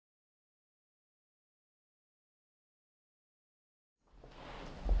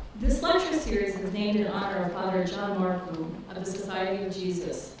This lecture series is named in honor of Father John Markoe of the Society of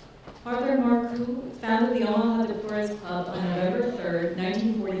Jesus. Father Markoe founded the Omaha-DePorres Club on November 3rd,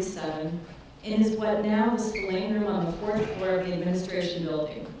 1947, in his what now is the lane room on the 4th floor of the administration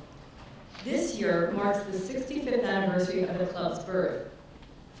building. This year marks the 65th anniversary of the club's birth.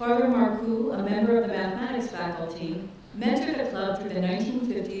 Father Markoe, a member of the mathematics faculty, mentored the club through the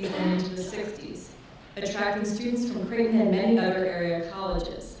 1950s and into the 60s, attracting students from Creighton and many other area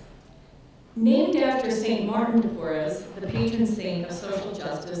colleges. Named after St. Martin-de-Porres, the patron saint of social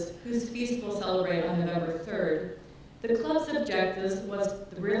justice, whose feast we'll celebrate on November 3rd, the club's objectives was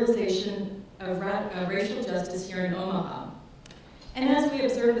the realization of racial justice here in Omaha. And as we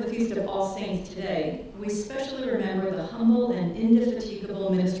observe the Feast of All Saints today, we especially remember the humble and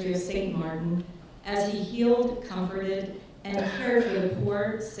indefatigable ministry of St. Martin as he healed, comforted, and cared for the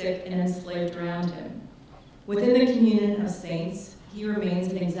poor, sick, and enslaved around him. Within the communion of saints, he remains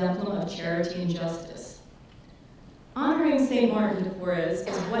an exemplar of charity and justice. Honoring St. Martin-de-Porres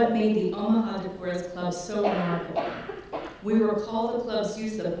is what made the Omaha-DePorres Club so remarkable. We recall the club's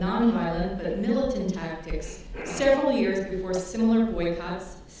use of nonviolent but militant tactics several years before similar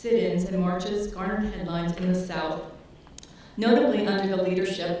boycotts, sit-ins, and marches garnered headlines in the South, notably under the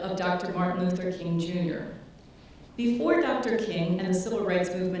leadership of Dr. Martin Luther King, Jr. Before Dr. King and the civil rights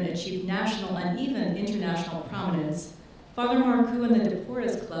movement achieved national and even international prominence, Father Markoe and the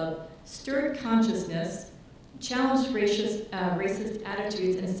DePorres Club stirred consciousness, challenged racist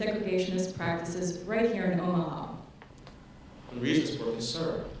attitudes and segregationist practices right here in Omaha. And reasons for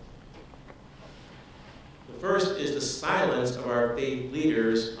concern. The first is the silence of our faith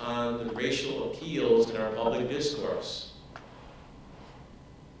leaders on the racial appeals in our public discourse.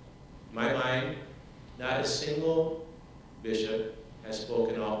 In my mind, not a single bishop has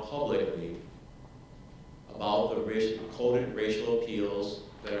spoken out publicly about the coded racial appeals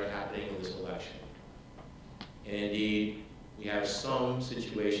that are happening in this election. And indeed, we have some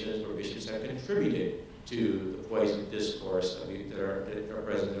situations where bishops have contributed to the poison discourse that are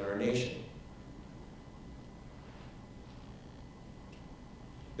present in our nation.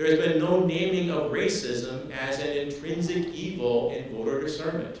 There has been no naming of racism as an intrinsic evil in voter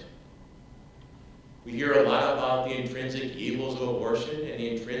discernment. We hear a lot about the intrinsic evils of abortion and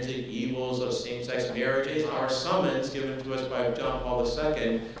the intrinsic evils of same-sex marriages, our summons given to us by John Paul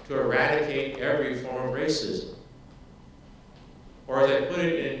II to eradicate every form of racism. Or as I put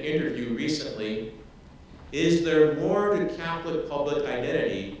it in an interview recently, is there more to Catholic public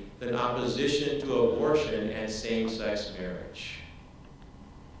identity than opposition to abortion and same-sex marriage?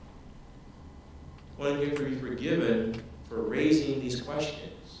 One can be forgiven for raising these questions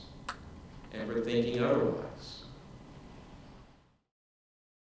and for thinking otherwise.